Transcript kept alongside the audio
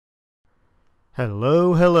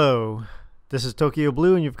Hello, hello. This is Tokyo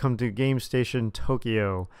Blue, and you've come to Game Station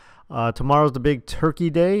Tokyo. Tomorrow's the big turkey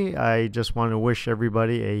day. I just want to wish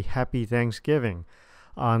everybody a happy Thanksgiving.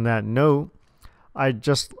 On that note, I'd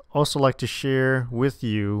just also like to share with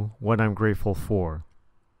you what I'm grateful for.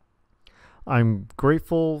 I'm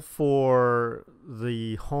grateful for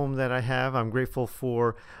the home that I have. I'm grateful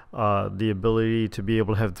for the ability to be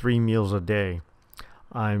able to have 3 meals a day.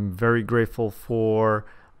 I'm very grateful for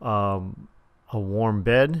a warm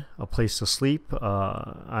bed, a place to sleep.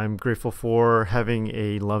 I'm grateful for having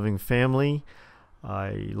a loving family.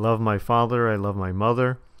 I love my father. I love my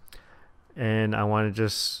mother. And I want to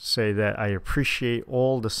just say that I appreciate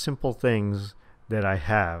all the simple things that I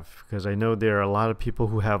have, because I know there are a lot of people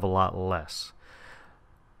who have a lot less.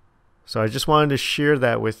 So I just wanted to share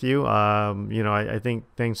that with you. I think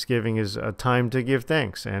Thanksgiving is a time to give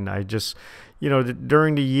thanks. And I just,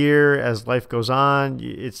 during the year, as life goes on,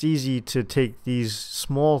 it's easy to take these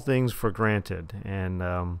small things for granted.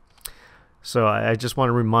 And so I just want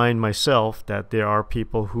to remind myself that there are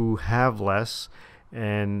people who have less.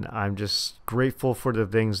 And I'm just grateful for the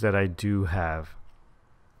things that I do have.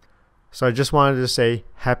 So I just wanted to say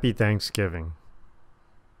Happy Thanksgiving.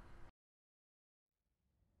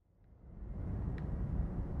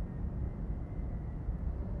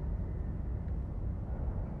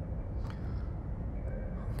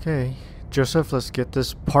 Okay, Joseph, let's get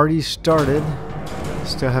this party started.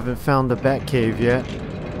 Still haven't found the Bat Cave yet.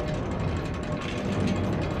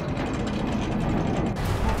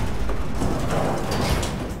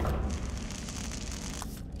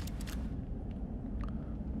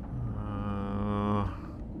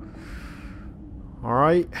 All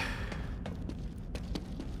right,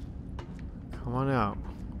 come on out.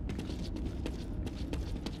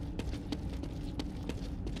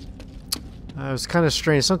 It was kind of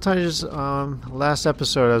strange. Sometimes, last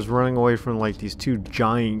episode, I was running away from like these two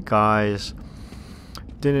giant guys.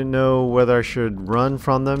 Didn't know whether I should run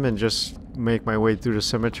from them and just make my way through the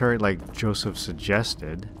cemetery like Joseph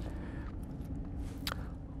suggested,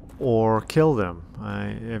 or kill them.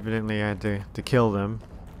 I evidently had to kill them.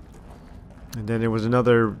 And then there was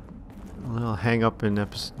another little hang up in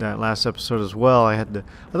that last episode as well. I thought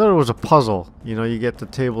it was a puzzle. You get the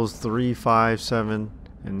tables 3, 5, 7,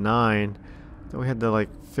 and 9. Then we had to like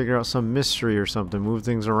figure out some mystery or something, move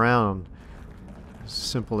things around. As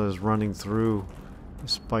simple as running through a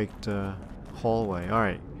spiked hallway.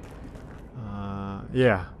 Alright.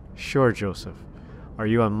 Yeah, sure, Joseph. Are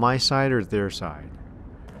you on my side or their side?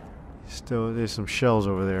 Still, there's some shells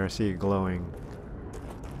over there. I see it glowing.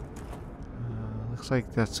 Looks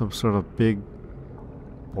like that's some sort of big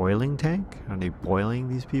boiling tank. Are they boiling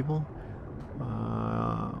these people?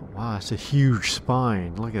 Wow, it's a huge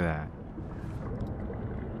spine. Look at that.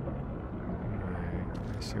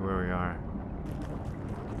 See where we are.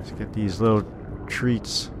 Let's get these little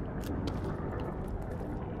treats.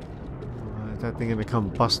 Is that thing gonna come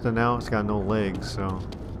busting out? It's got no legs, so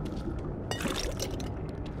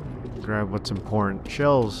grab what's important.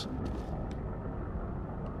 Shells.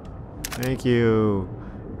 Thank you.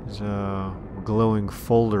 There's a glowing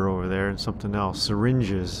folder over there and something else.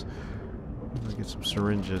 Syringes. Let's get some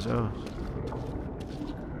syringes. Oh.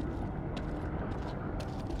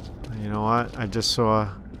 You know what? I just saw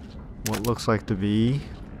what looks like to be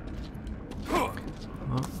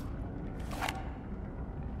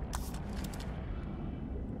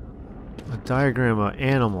a diagram of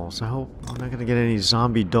animals. I hope I'm not gonna get any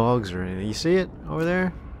zombie dogs or anything. You see it over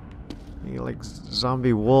there? Like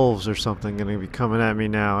zombie wolves or something gonna be coming at me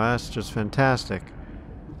now. That's just fantastic.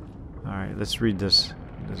 Alright, let's read this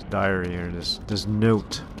diary or this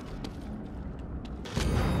note.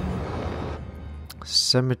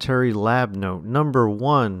 Cemetery lab note number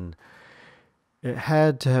 1. It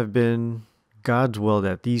had to have been God's will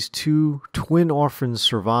that these 2 twin orphans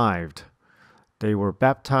survived. They were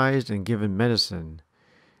baptized and given medicine.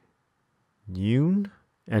 Yoon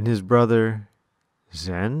and his brother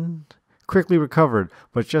Zen quickly recovered,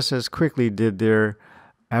 but just as quickly did their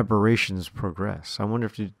aberrations progress. I wonder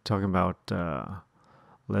if you're talking about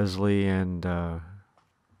Leslie and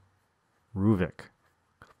Ruvik.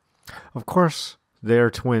 Of course, they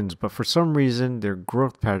are twins, but for some reason their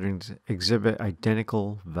growth patterns exhibit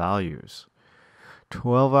identical values.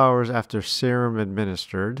 12 hours after serum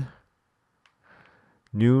administered,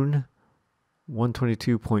 noon,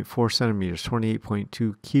 122.4 centimeters,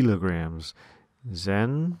 28.2 kilograms.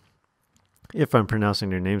 Zen, if I'm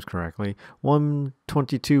pronouncing their names correctly,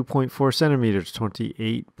 122.4 centimeters,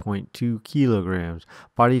 28.2 kilograms.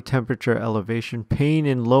 Body temperature elevation, pain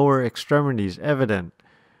in lower extremities evident.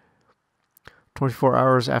 24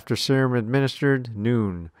 hours after serum administered,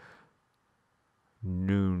 noon.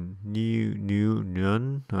 None.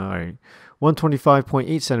 All right.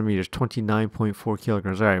 125.8 centimeters, 29.4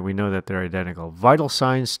 kilograms. All right, we know that they're identical. Vital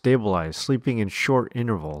signs stabilized, sleeping in short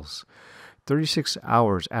intervals. 36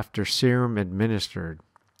 hours after serum administered.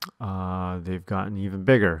 They've gotten even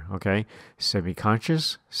bigger. Okay.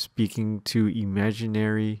 Semi-conscious, speaking to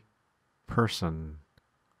imaginary person.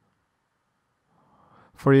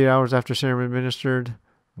 48 hours after serum administered,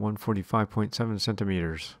 145.7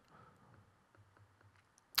 centimeters.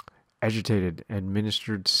 Agitated,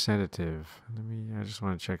 administered sedative. I just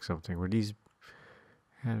want to check something. Were these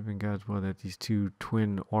had it been God's will that these two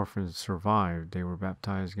twin orphans survived? They were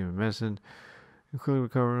baptized, given medicine.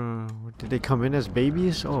 Did they come in as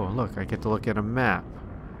babies? Oh, look, I get to look at a map.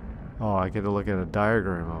 Oh, I get to look at a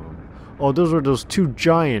diagram of them. Oh, those were those two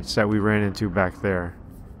giants that we ran into back there.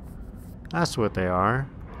 That's what they are.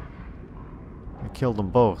 I killed them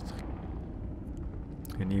both.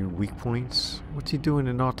 Any weak points? What's he doing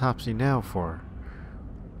an autopsy now for?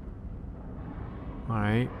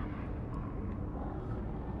 Alright.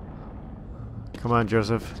 Come on,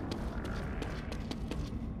 Joseph.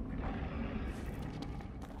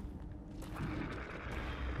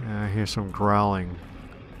 I hear some growling.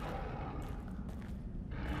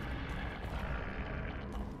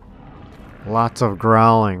 Lots of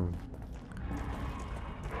growling.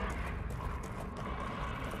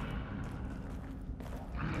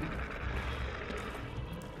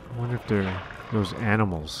 I wonder if they're those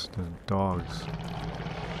animals, the dogs.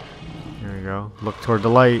 Here we go. Look toward the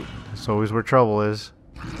light. That's always where trouble is.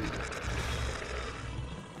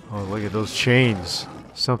 Oh, look at those chains.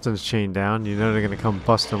 Something's chained down. You know they're going to come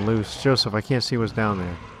busting loose. Joseph, I can't see what's down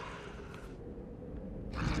there.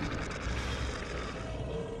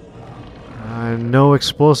 No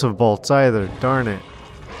explosive bolts either. Darn it.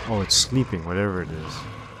 Oh, it's sleeping, whatever it is.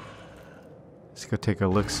 Let's go take a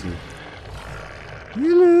look-see.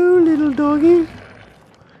 Hello, little doggy.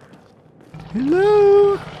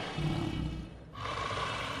 Hello.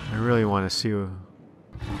 I really want to see. Is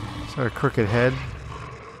that a crooked head?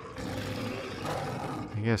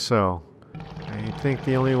 I guess so. I think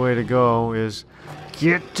the only way to go is...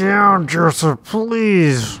 Get down, Joseph,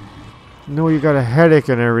 please! I know you got a headache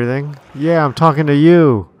and everything. Yeah, I'm talking to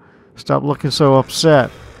you. Stop looking so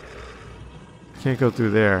upset. Can't go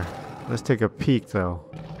through there. Let's take a peek, though.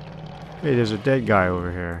 Hey, there's a dead guy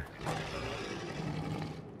over here.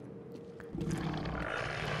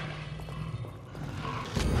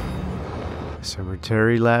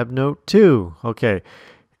 Cemetery lab note 2. Okay.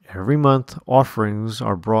 Every month, offerings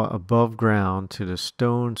are brought above ground to the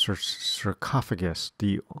stone sarcophagus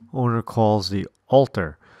the owner calls the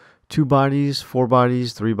altar. 2 bodies, 4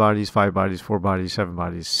 bodies, 3 bodies, 5 bodies, 4 bodies, 7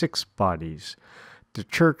 bodies, 6 bodies. The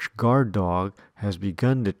church guard dog has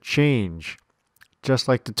begun to change. Just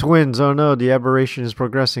like the twins. Oh no, the aberration is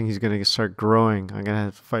progressing. He's going to start growing. I'm going to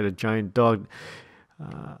have to fight a giant dog.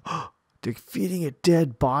 They're feeding it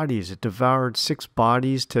dead bodies. It devoured 6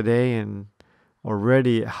 bodies today and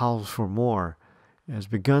already it howls for more. It has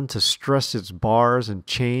begun to stress its bars and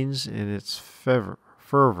chains in its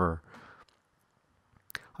fervor.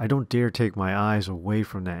 I don't dare take my eyes away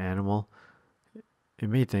from the animal. It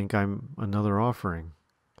may think I'm another offering.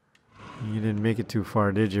 You didn't make it too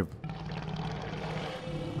far, did you?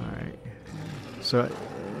 Alright. So,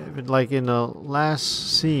 like in the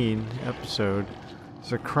last scene, episode,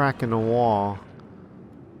 there's a crack in the wall.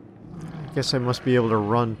 I guess I must be able to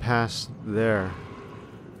run past there.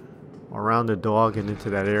 Around the dog and into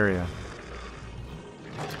that area.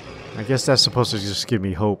 I guess that's supposed to just give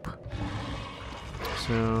me hope.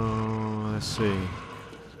 So, let's see.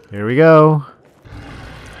 Here we go.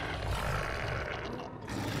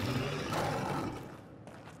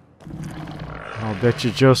 I'll bet you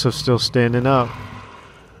Joseph's still standing up.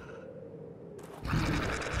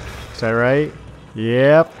 Is that right?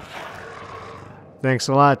 Yep. Thanks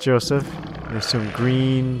a lot, Joseph. There's some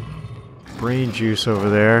green brain juice over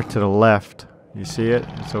there to the left. You see it?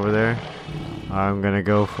 It's over there. I'm gonna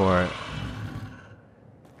go for it.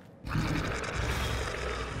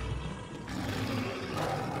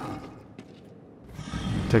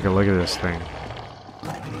 Take a look at this thing.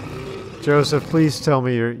 Joseph, please tell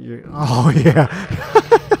me you're oh yeah.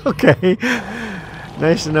 Okay.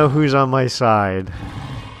 Nice to know who's on my side.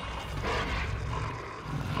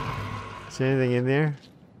 Is there anything in there?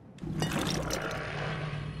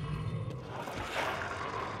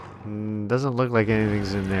 Doesn't look like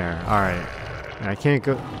anything's in there. Alright. I can't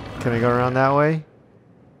go. Can I go around that way?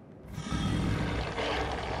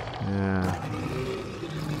 Yeah.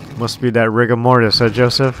 Must be that rigor mortis, huh,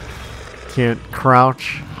 Joseph? Can't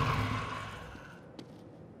crouch.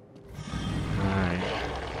 Alright.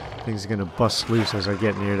 Things are gonna bust loose as I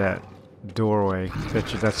get near that doorway.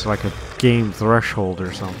 Bet you that's like a game threshold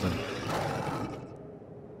or something.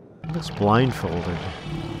 It looks blindfolded.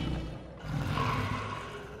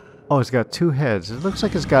 Oh, it's got two heads. It looks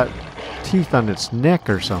like it's got teeth on its neck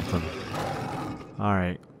or something.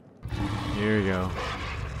 Alright. Here we go.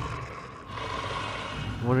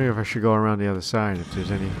 I'm wondering if I should go around the other side, if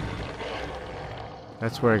there's any...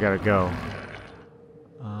 That's where I gotta go.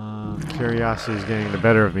 Curiosity is getting the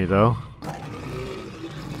better of me, though.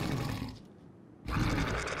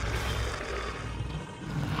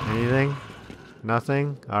 Anything?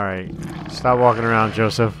 Nothing? Alright. Stop walking around,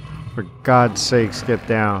 Joseph. For God's sakes, get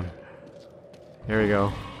down. Here we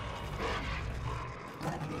go.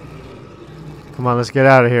 Come on, let's get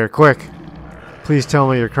out of here, quick! Please tell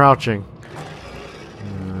me you're crouching.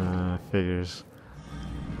 Figures.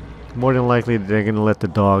 More than likely, they're gonna let the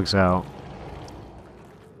dogs out.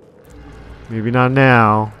 Maybe not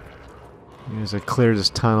now. Maybe as I clear this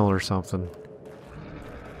tunnel or something.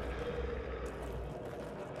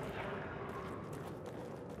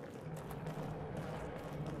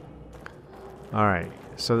 Alright,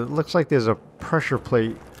 so it looks like there's a pressure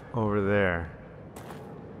plate over there.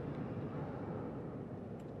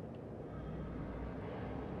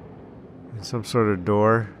 And some sort of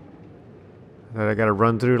door that I gotta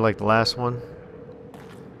run through like the last one.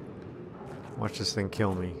 Watch this thing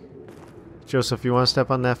kill me. Joseph, you wanna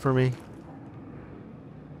step on that for me?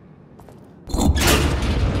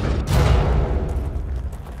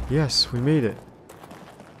 Yes, we made it.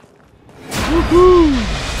 Woohoo!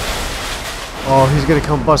 Oh, he's gonna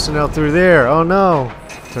come busting out through there. Oh no!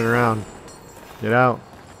 Turn around. Get out.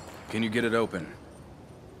 Can you get it open?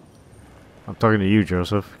 I'm talking to you,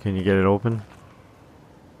 Joseph. Can you get it open?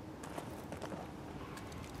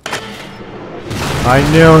 I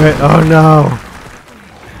knew it. Oh no.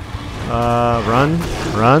 Run.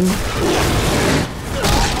 Run.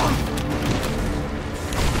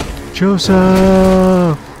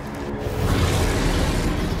 Joseph!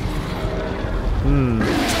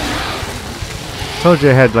 Told you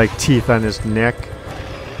it had like teeth on his neck.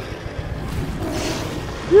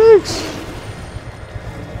 Yikes!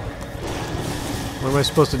 What am I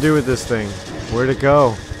supposed to do with this thing? Where'd it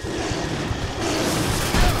go?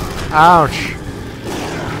 Ouch!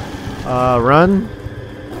 Run?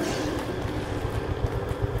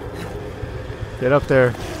 Get up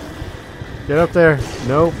there. Get up there.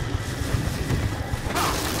 Nope.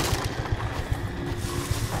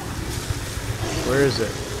 Where is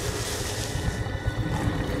it?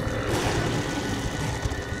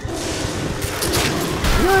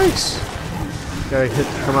 Yikes! Gotta hit.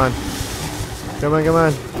 Come on. Come on, come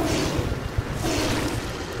on.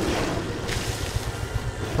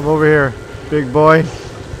 Come over here, big boy.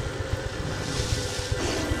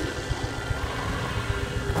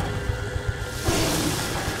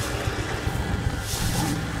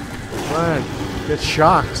 Come on. Get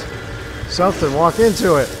shocked. Something. Walk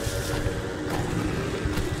into it.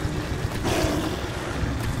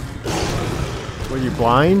 Were you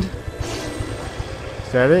blind?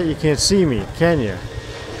 Is that it? You can't see me, can you?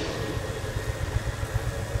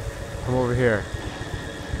 Come over here.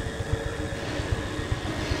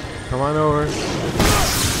 Come on over.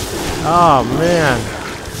 Oh, man.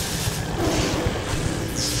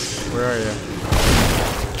 Where are you?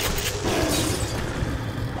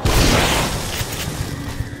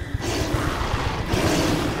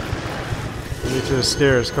 Get me to the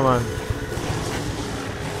stairs. Come on.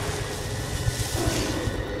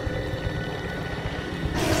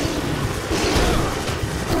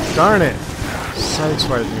 Darn it!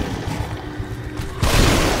 Sideswiped me.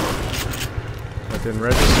 That didn't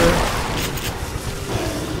register.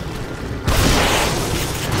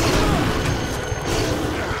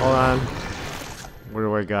 Hold on. What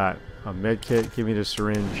do I got? A med kit. Give me the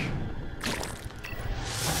syringe.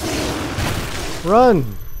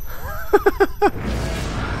 Run!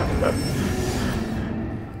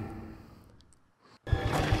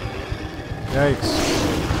 Yikes.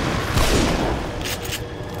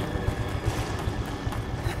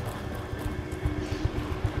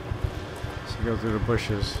 Go through the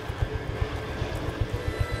bushes.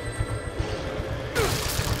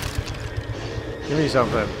 Give me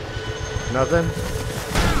something. Nothing?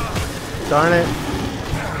 Darn it.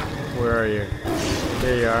 Where are you?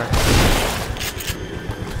 There you are.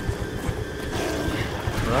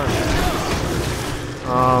 Run.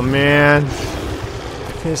 Oh man.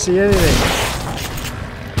 Can't see anything.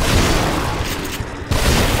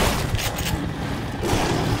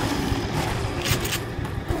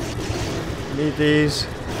 Need these.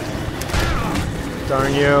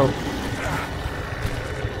 Darn you.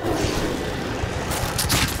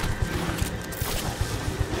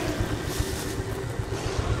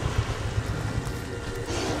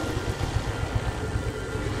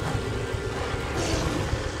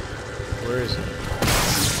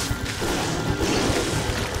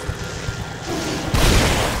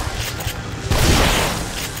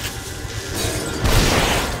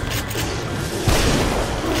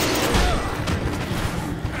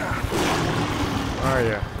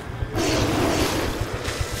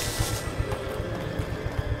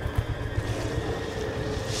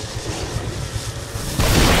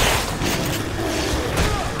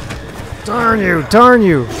 Darn you! Darn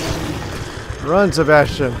you! Run,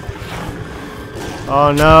 Sebastian.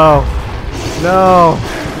 Oh no! No!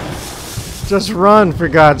 Just run, for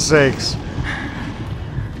God's sakes.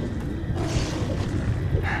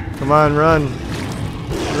 Come on, run.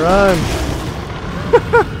 Run!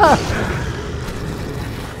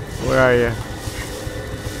 Where are you?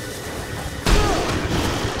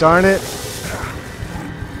 Darn it!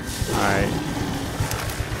 Alright.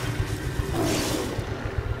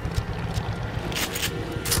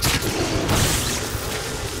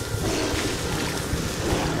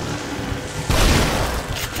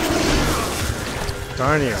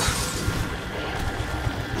 Darn you.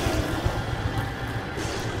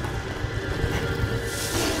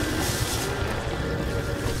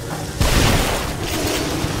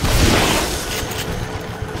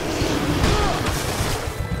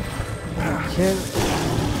 Can't.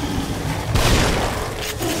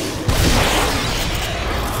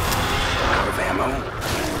 Out of ammo.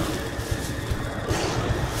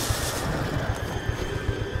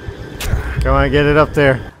 Come on, get it up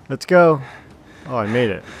there. Let's go. Oh, I made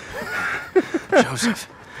it. Joseph.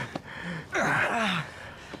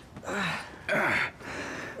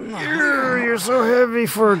 You're so heavy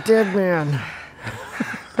for a dead man.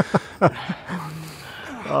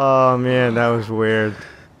 Oh man, that was weird.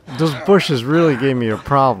 Those bushes really gave me a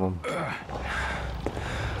problem.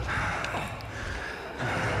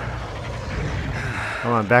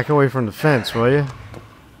 Come on, back away from the fence, will you?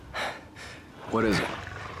 What is it?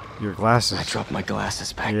 Your glasses. I dropped my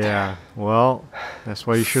glasses back there. Yeah, well, that's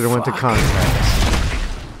why you should have went to contacts.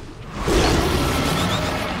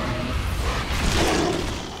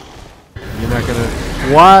 You're not gonna...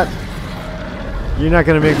 What? You're not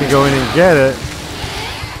gonna make me go in and get it?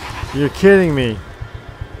 You're kidding me.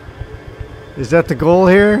 Is that the goal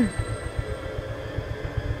here?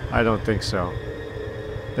 I don't think so.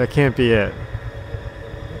 That can't be it.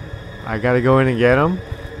 I gotta go in and get them?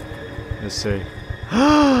 Let's see.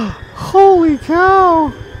 Holy cow!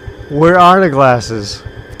 Where are the glasses?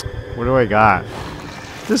 What do I got?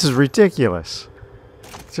 This is ridiculous.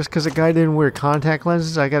 Just because a guy didn't wear contact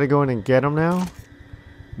lenses, I gotta go in and get them now?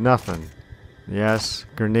 Nothing. Yes.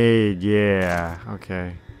 Grenade. Yeah.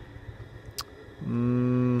 Okay.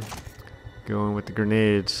 Going with the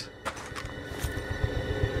grenades.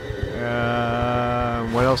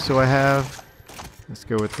 What else do I have? Let's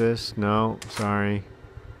go with this. No. Sorry.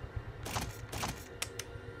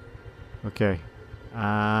 Okay.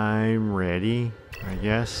 I'm ready, I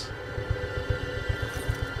guess.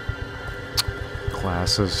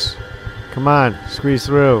 Glasses. Come on, squeeze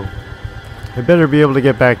through. I better be able to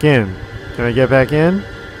get back in. Can I get back in?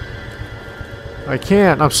 I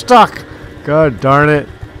can't. I'm stuck. God darn it.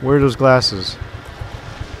 Where are those glasses?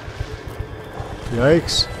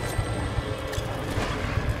 Yikes.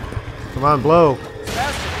 Come on, blow.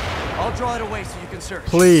 Sebastian, I'll draw it away so you can search.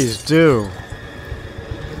 Please do.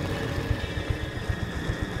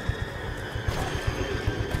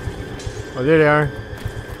 Oh, there they are.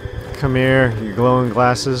 Come here, you glowing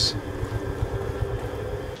glasses.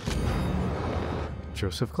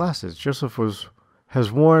 Joseph glasses. Joseph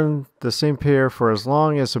has worn the same pair for as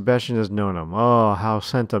long as Sebastian has known him. Oh, how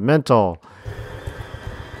sentimental.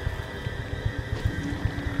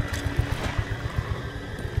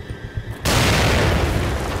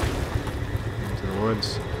 Into the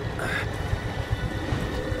woods.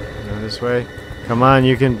 Go this way. Come on,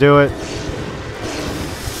 you can do it.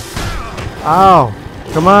 Ow!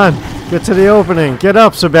 Come on! Get to the opening! Get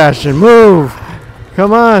up, Sebastian! Move!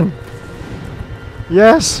 Come on!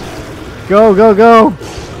 Yes! Go, go, go!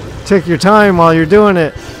 Take your time while you're doing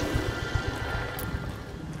it.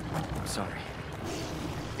 I'm sorry.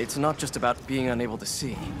 It's not just about being unable to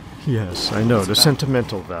see. Yes, I know. It's The about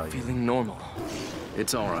sentimental value. Feeling normal.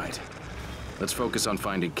 It's all right. Let's focus on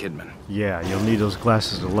finding Kidman. Yeah, you'll need those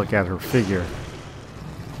glasses to look at her figure.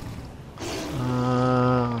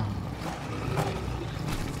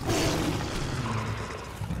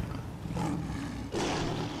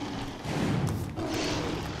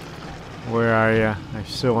 Where are you? I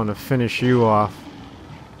still want to finish you off.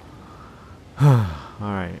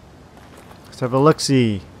 Alright. Let's have a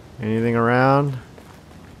look-see. Anything around?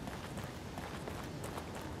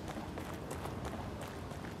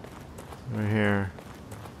 Right here.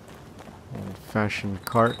 Old-fashioned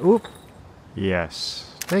cart. Oop!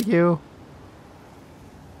 Yes. Thank you.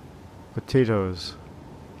 Potatoes.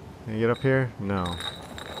 Can I get up here? No.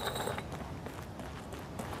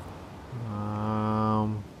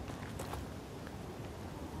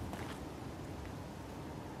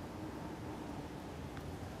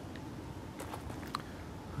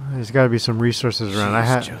 There's got to be some resources around. I Jeez,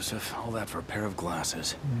 had. Joseph, all that for a pair of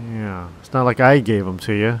glasses. Yeah, it's not like I gave them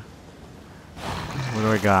to you. What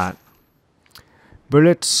do I got?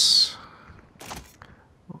 Bullets.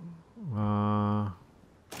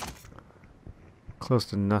 Close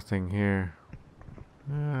to nothing here.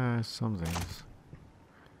 Some things.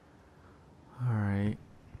 All right.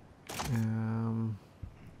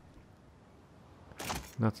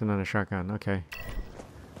 Nothing on a shotgun. Okay.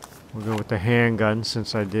 We'll go with the handgun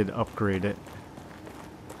since I did upgrade it.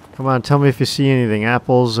 Come on, tell me if you see anything.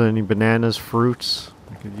 Apples, any bananas, fruits.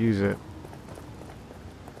 I could use it.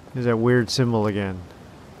 There's that weird symbol again.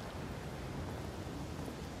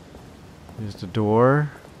 There's the door.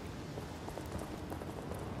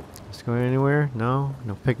 Is it going anywhere? No?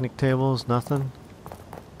 No picnic tables? Nothing?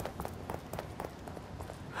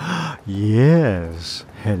 Yes!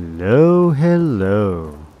 Hello,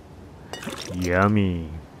 hello.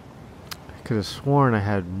 Yummy. I could have sworn I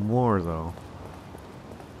had more though.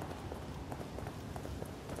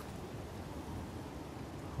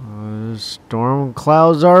 Storm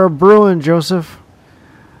clouds are brewing, Joseph.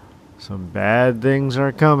 Some bad things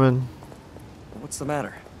are coming. What's the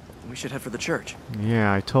matter? We should head for the church.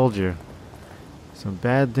 Yeah, I told you. Some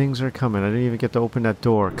bad things are coming. I didn't even get to open that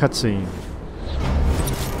door. Cutscene.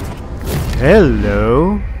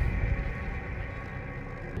 Hello.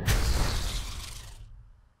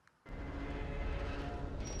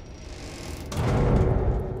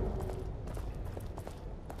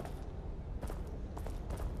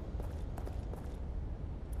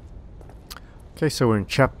 Okay, so we're in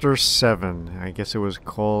chapter 7. I guess it was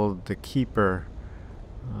called The Keeper.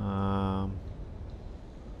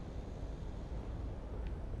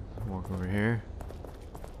 Walk over here.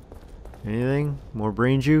 Anything? More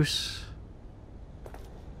brain juice?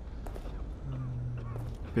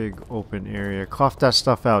 Big open area. Cough that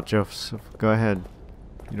stuff out, Joseph. Go ahead.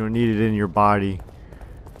 You don't need it in your body.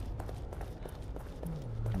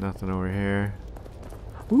 Nothing over here.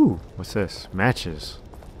 Ooh, what's this? Matches.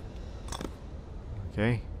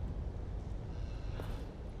 Okay.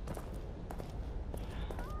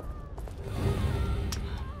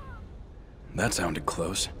 That sounded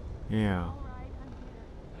close. Yeah.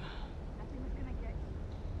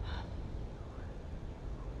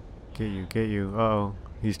 Get you. Uh-oh.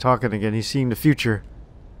 He's talking again. He's seeing the future.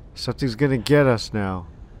 Something's gonna get us now.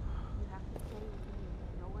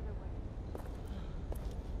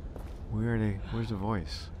 Where are they? Where's the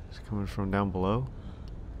voice? Is it coming from down below?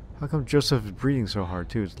 How come Joseph is breathing so hard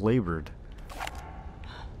too? It's labored.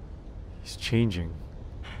 He's changing.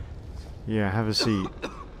 Yeah, have a seat.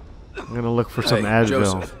 I'm gonna look for some Advil.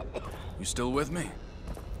 Joseph, you still with me?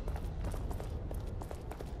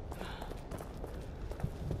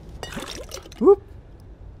 Whoop.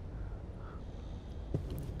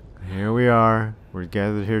 Here we are. We're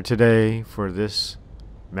gathered here today for this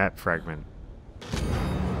map fragment.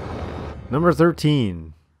 Number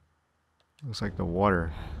 13. Looks like the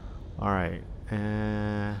water. Alright.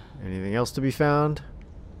 Anything else to be found?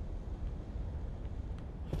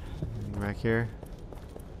 Anything back here?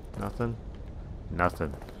 Nothing?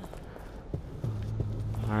 Nothing.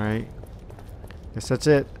 Alright. Guess that's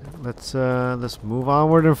it. Let's move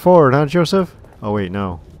onward and forward, huh, Joseph? Oh wait,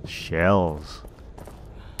 no. Shells.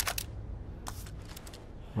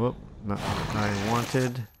 Whoop, not what I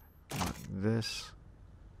wanted. Not this.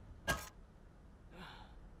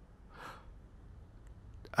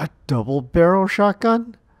 A double barrel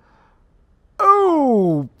shotgun?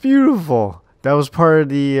 Oh, beautiful. That was part of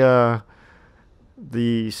the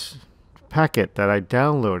packet that I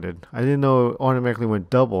downloaded. I didn't know it automatically went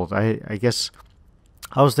doubled. I guess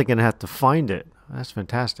I was thinking I had to find it. That's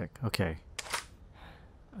fantastic. Okay.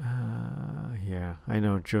 Yeah, I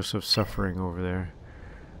know Joseph's suffering over there.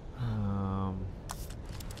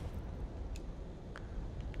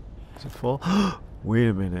 Is it full? Wait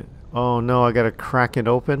a minute. Oh no, I gotta crack it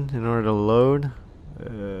open in order to load?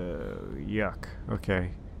 Yuck.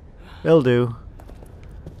 Okay. It'll do.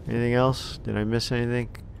 Anything else? Did I miss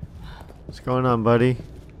anything? What's going on, buddy?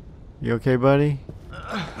 You okay, buddy?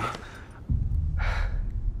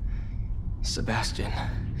 Sebastian,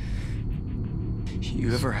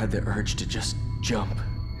 you ever had the urge to just jump?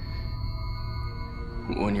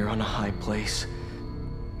 When you're on a high place?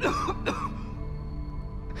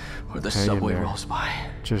 Or the subway rolls by?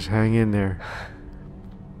 Just hang in there.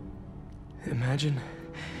 Imagine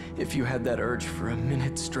if you had that urge for a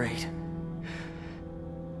minute straight.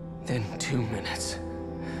 Then 2 minutes.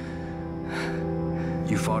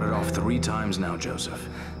 You fought it off 3 times now, Joseph.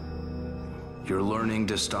 You're learning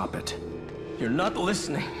to stop it. You're not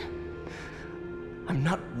listening. I'm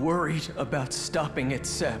not worried about stopping it,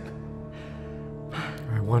 Seb.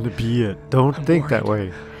 I I want to be it. Don't think that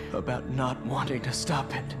way. About not wanting to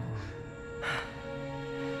stop it.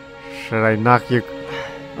 Should I knock you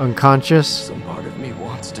unconscious? Some part of me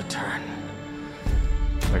wants to turn.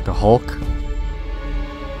 Like the Hulk?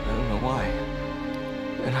 I don't know why.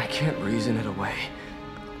 And I can't reason it away.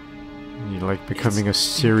 You like becoming a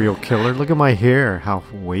serial killer? Look at my hair, how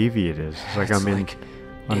wavy it is. It's like I'm in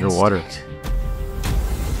underwater. Instinct.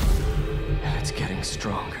 And it's getting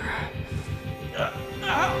stronger.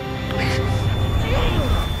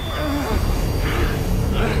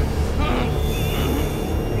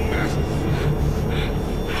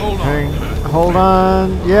 Hold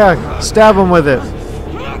on. Yeah, stab him with it.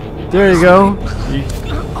 There you go.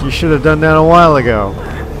 You should have done that a while ago.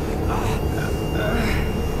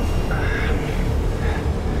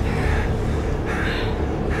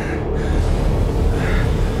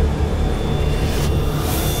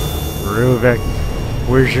 Ruvik,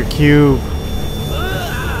 where's your cube?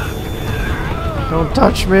 Don't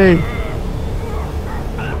touch me.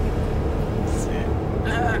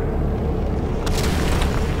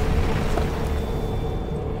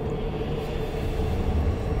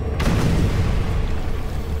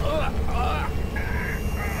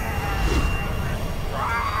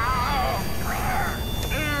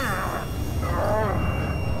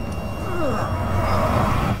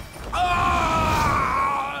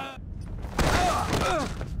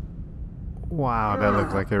 Wow, that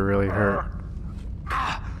looked like it really hurt.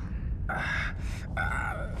 I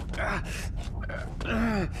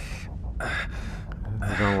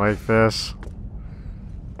don't like this.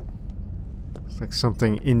 It's like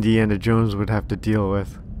something Indiana Jones would have to deal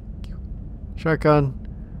with. Shotgun.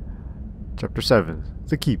 Chapter 7.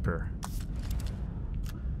 The Keeper.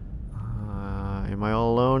 Am I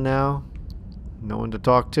all alone now? No one to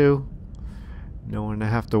talk to? No one to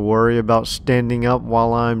have to worry about standing up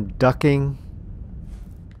while I'm ducking?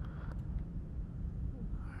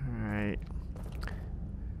 Alright.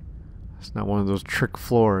 It's not one of those trick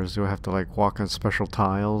floors. Do I have to like walk on special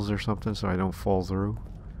tiles or something so I don't fall through?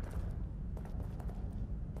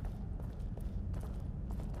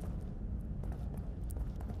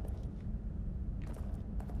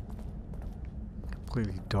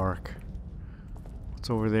 Completely dark. What's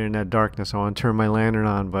over there in that darkness? I want to turn my lantern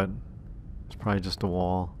on, but it's probably just a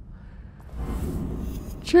wall.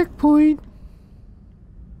 Checkpoint!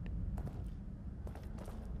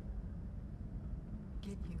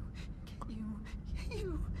 Get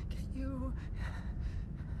you.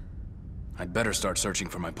 I'd better start searching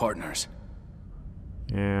for my partners.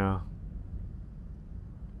 Yeah.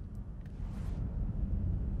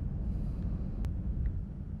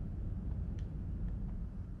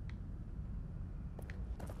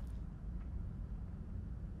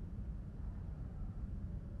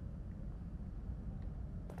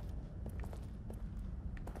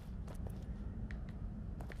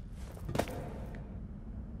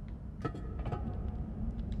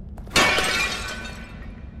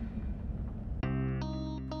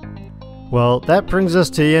 Well, that brings us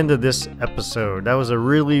to the end of this episode. That was a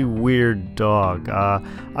really weird dog. I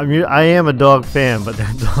mean, I am a dog fan, but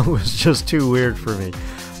that dog was just too weird for me.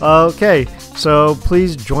 Okay, so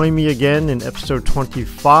please join me again in episode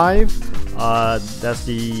 25. That's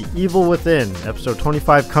The Evil Within, episode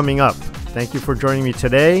 25 coming up. Thank you for joining me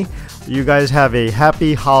today. You guys have a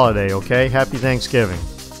happy holiday, okay? Happy Thanksgiving.